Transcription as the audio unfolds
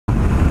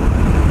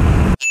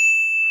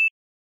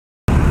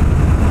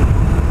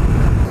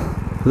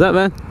What's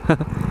up, man?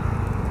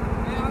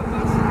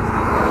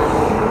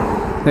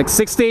 Like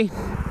 60?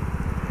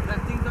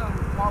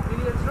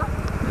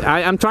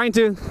 I'm trying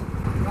to.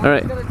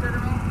 Alright.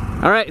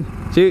 Alright,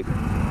 shoot.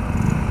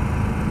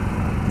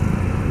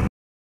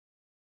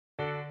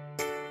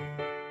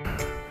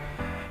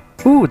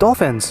 Ooh,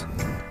 dolphins!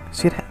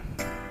 See that?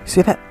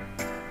 See that?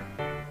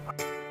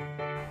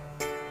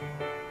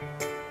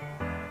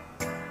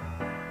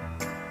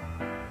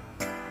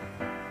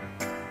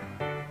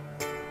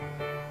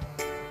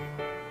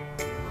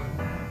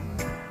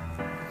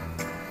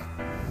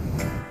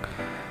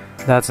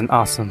 That's an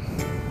awesome.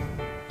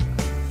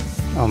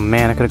 Oh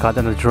man, I could have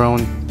gotten a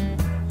drone.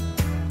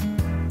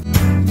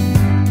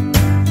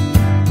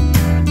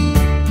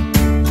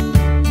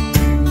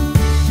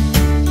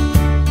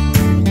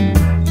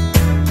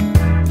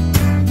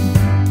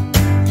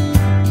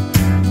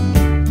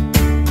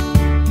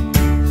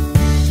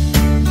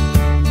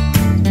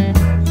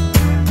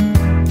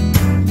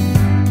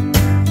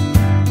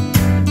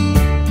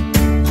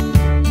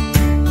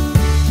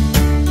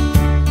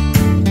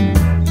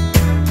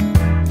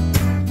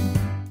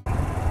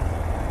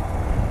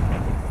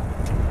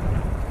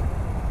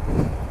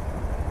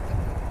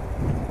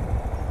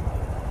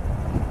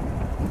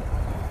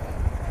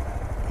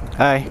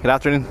 Hi, good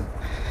afternoon.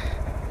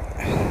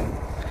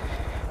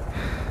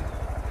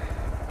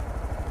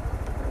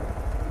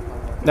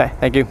 Yeah,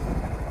 thank you.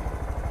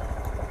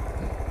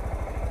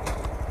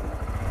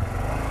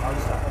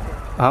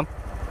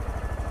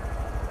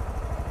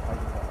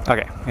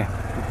 Okay, yeah.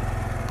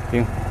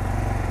 Thank you.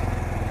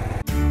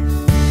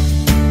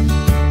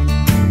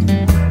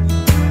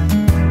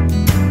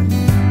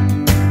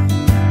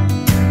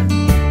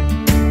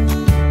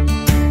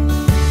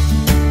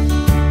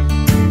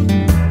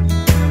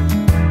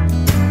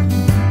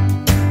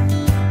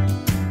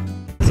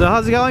 So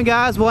how's it going,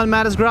 guys?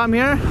 Grom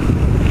here.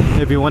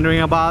 If you're wondering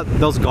about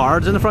those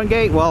guards in the front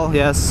gate, well,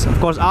 yes, of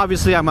course,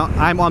 obviously I'm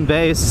on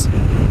base.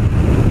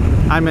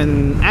 I'm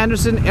in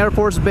Anderson Air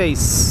Force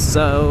Base,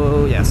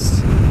 so yes.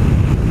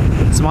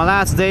 It's my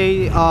last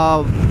day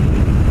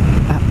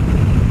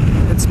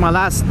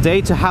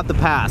to have the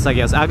pass, I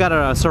guess. I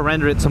gotta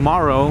surrender it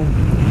tomorrow.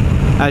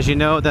 As you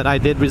know, that I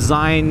did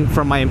resign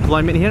from my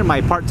employment here,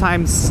 my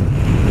part-time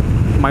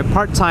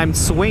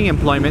swing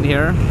employment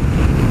here.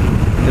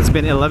 It's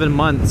been 11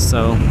 months,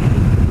 so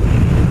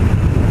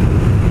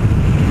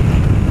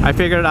I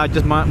figured I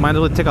just might as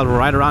well take a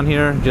ride around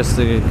here just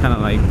to kind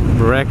of like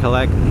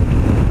recollect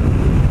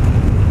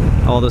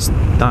all those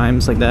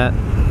times like that.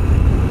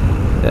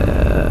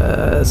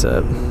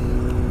 So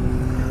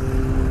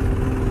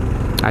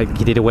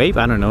did a wave?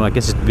 I don't know. I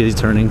guess it's busy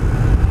turning.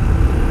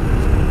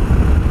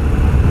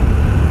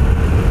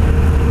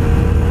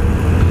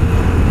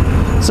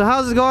 So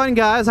how's it going,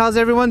 guys? How's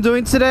everyone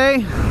doing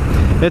today?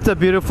 It's a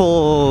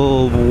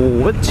beautiful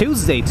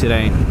Tuesday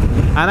today,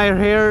 and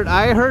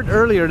I heard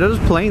earlier there's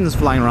planes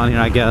flying around here,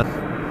 I guess.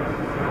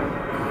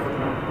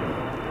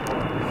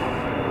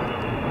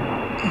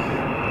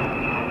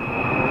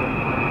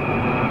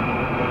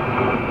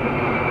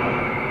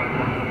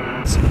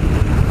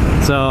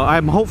 So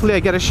hopefully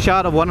I get a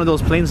shot of one of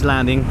those planes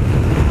landing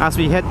as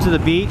we head to the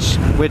beach,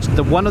 which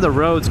one of the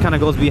roads kind of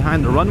goes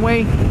behind the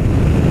runway,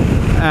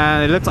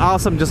 and it looks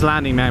awesome just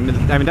landing, man.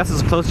 I mean, that's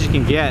as close as you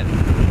can get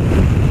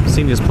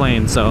seeing this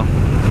plane. So I'm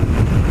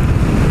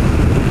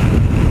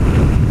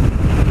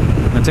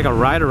gonna take a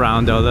ride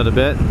around though a little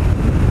bit.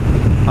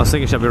 I was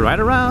thinking, should we ride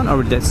around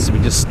or should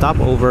we just stop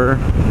over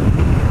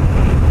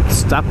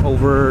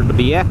the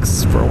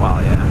BX for a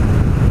while? Yeah.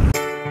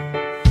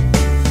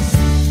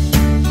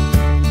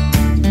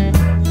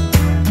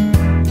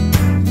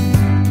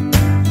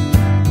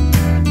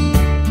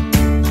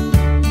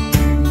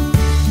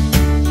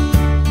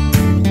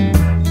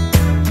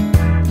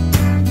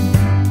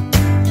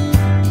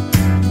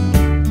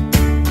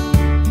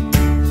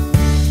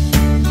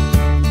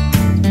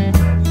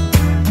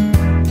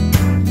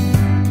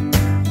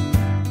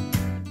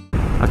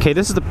 Okay,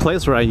 this is the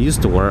place where I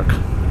used to work.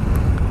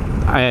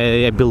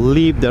 I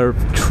believe they're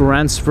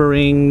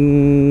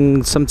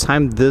transferring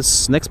sometime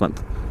this next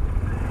month.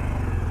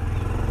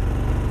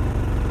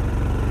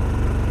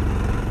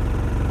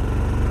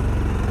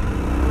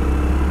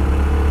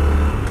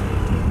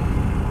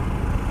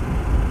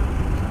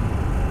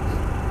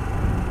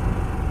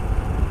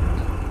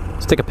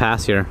 Let's take a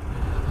pass here.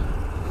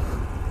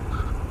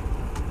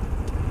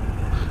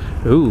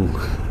 Ooh,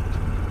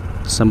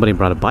 somebody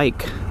brought a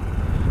bike.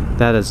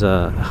 That is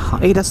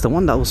hey, that's the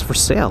one that was for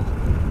sale.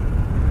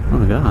 Oh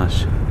my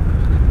gosh,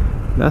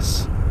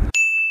 that's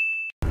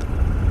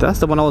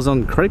the one I was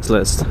on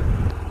Craigslist.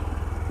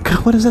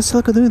 God, what is that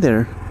Celica doing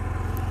there?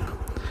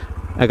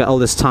 I got all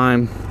this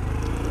time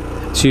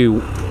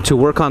to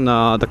work on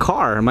the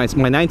car, my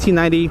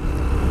 1990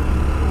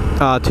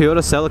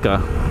 Toyota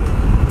Celica.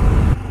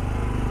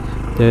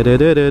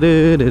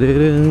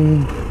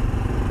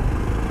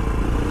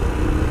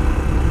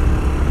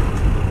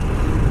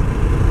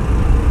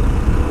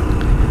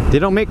 They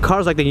don't make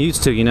cars like they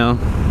used to, you know.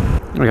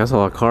 I guess a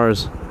lot of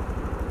cars.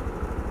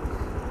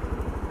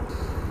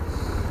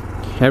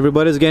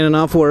 Everybody's getting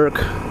off work.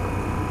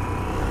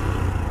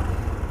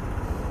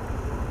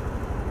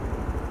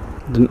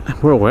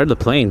 Where are the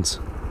planes?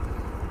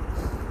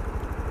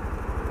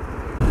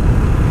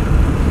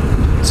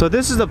 So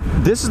this is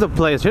the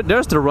place.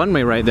 There's the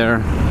runway right there,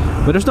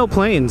 but there's no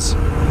planes.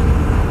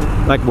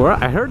 Like where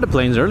I heard the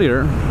planes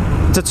earlier.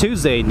 It's a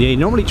Tuesday. They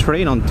normally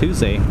train on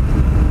Tuesday.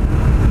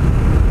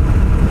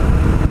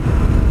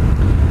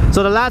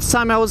 So the last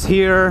time I was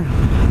here,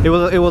 it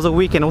was a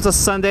weekend. It was a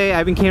Sunday.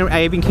 I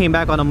even came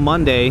back on a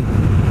Monday.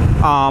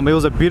 It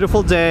was a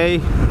beautiful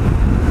day.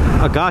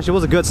 Gosh, it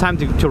was a good time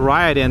to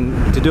ride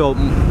and to do,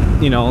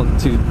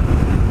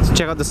 to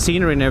check out the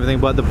scenery and everything.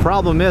 But the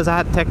problem is I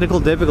had technical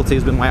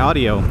difficulties with my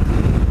audio.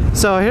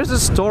 So here's the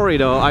story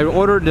though. I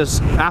ordered this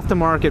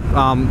aftermarket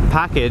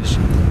package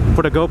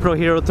for the GoPro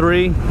Hero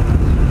 3.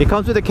 It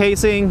comes with a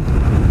casing,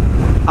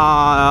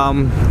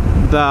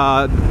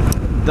 the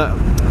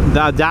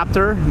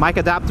adapter, mic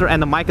adapter,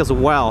 and the mic as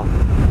well.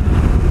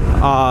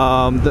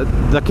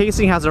 The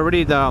casing has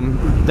already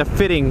the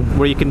fitting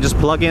where you can just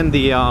plug in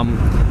the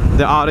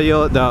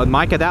audio, the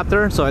mic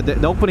adapter. So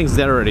the opening's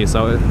there already.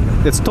 So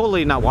it's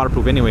totally not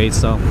waterproof anyway.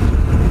 So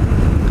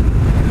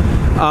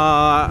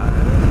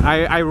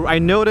I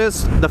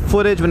noticed the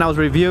footage when I was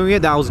reviewing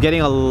it that I was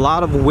getting a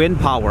lot of wind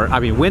power. I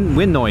mean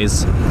wind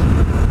noise.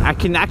 I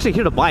can actually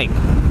hear the bike.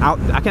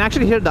 I can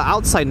actually hear the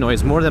outside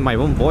noise more than my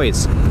own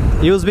voice.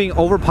 It was being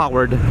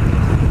overpowered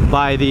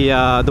by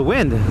the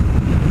wind.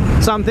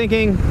 So I'm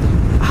thinking,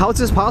 how is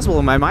this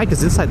possible? My mic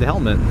is inside the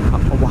helmet.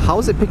 How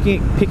is it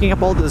picking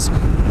up all this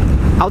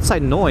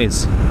outside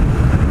noise?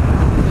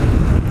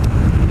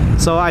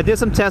 So I did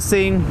some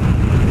testing.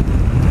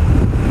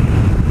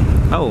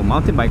 Oh,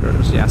 mountain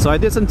bikers. Yeah, so I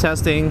did some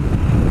testing.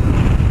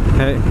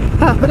 Okay.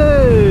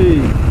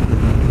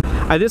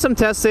 I did some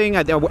testing.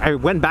 I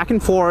went back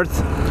and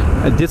forth.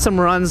 I did some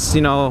runs,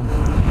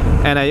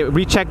 and I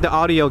rechecked the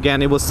audio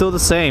again. It was still the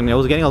same. I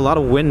was getting a lot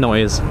of wind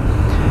noise.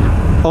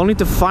 Only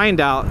to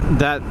find out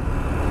that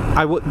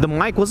the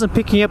mic wasn't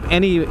picking up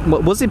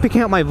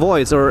my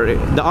voice, or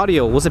the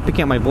audio wasn't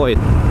picking up my voice.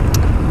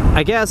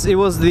 I guess it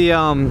was the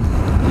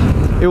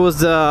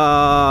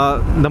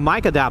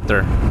mic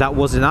adapter that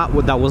was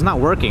not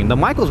working. The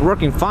mic was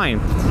working fine.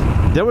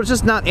 There was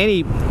just not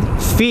any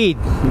feed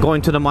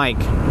going to the mic,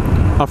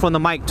 or from the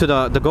mic to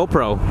the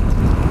GoPro,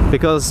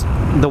 because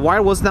the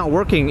wire was not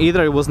working.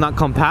 Either it was not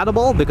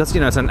compatible, because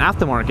it's an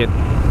aftermarket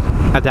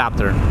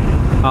adapter.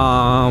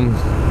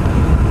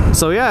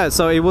 So yeah,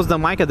 so it was the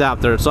mic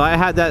adapter. So I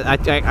had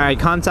that. I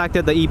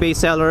contacted the eBay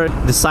seller,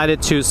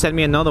 decided to send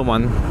me another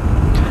one.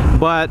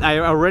 But I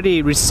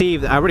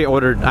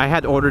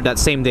had ordered that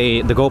same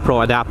day the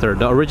GoPro adapter,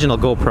 the original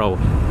GoPro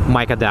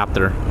mic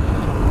adapter.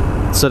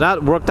 So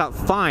that worked out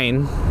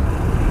fine.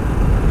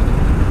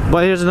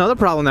 But here's another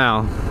problem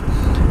now.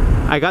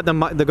 I got the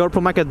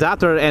GoPro mic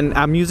adapter and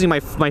I'm using my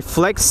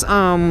Flex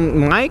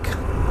mic.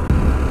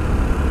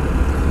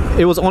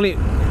 It was only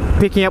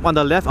picking up on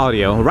the left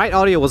audio. Right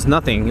audio was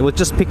nothing. It was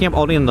just picking up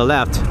only on the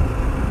left.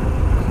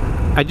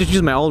 I just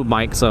used my old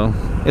mic, so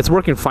it's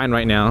working fine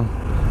right now.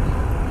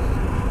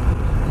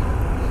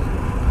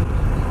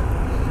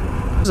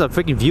 There's a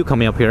freaking view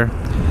coming up here.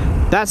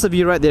 That's the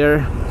view right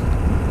there.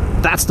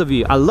 That's the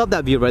view. I love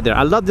that view right there.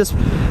 I love this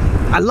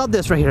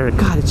right here.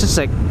 God, it's just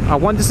like, I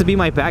want this to be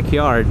my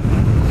backyard.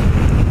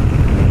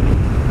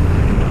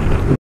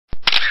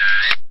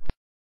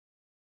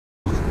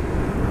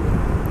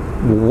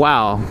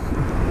 Wow.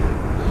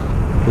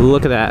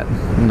 Look at that.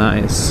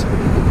 Nice.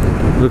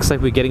 Looks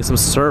like we're getting some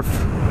surf.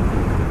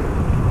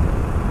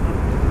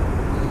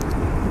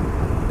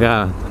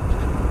 Yeah.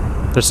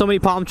 There's so many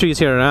palm trees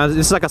here. This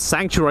is like a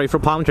sanctuary for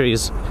palm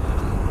trees.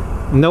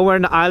 Nowhere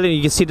in the island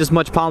you can see this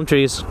much palm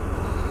trees.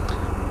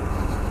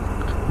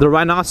 The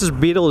rhinoceros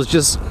beetle is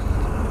just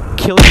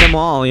killing them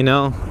all,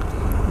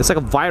 It's like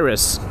a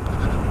virus.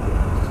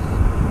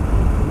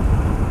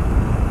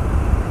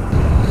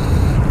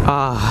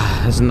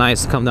 Ah, it's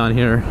nice to come down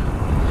here.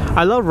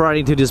 I love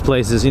riding to these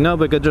places,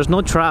 because there's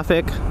no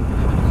traffic.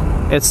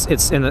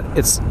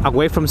 It's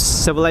away from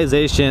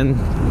civilization.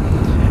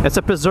 It's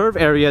a preserve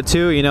area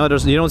too, you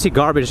don't see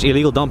garbage,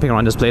 illegal dumping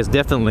around this place.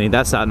 Definitely,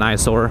 that's not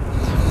nice. Or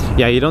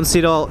yeah, you don't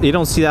see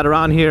that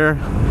around here.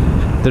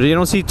 You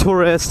don't see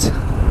tourists.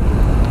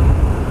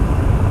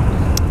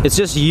 It's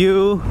just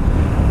you,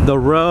 the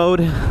road,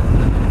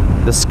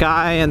 the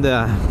sky, and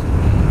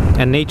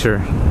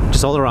nature,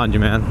 just all around you,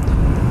 man.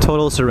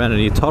 Total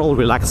serenity, total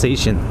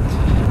relaxation.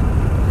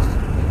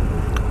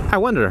 I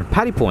wonder,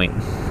 Patty Point.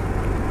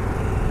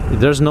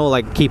 There's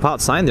no keep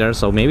out sign there,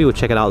 so maybe we'll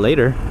check it out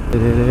later.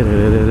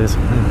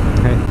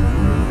 Okay.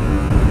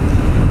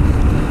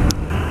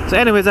 So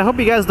anyways, I hope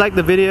you guys liked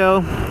the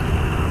video.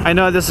 I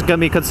know this is gonna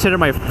be considered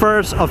my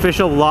first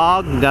official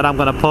vlog that I'm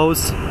gonna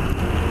post.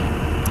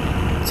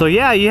 So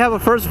yeah, you have a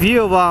first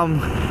view of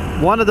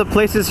one of the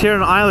places here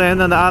on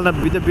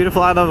the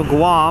beautiful island of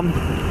Guam,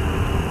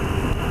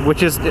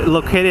 which is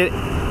located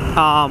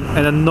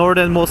in the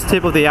northernmost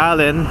tip of the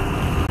island.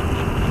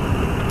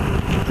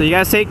 So you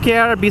guys take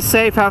care, be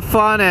safe, have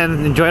fun,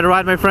 and enjoy the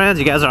ride, my friends.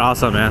 You guys are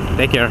awesome, man.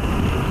 Take care.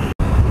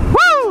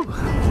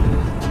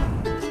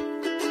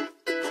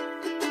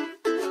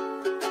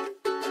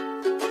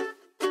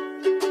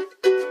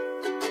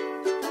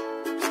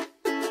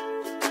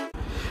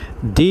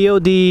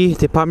 DoD,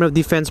 Department of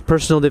Defense,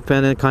 personal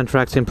dependent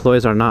contracts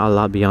employees are not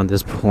allowed beyond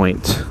this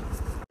point.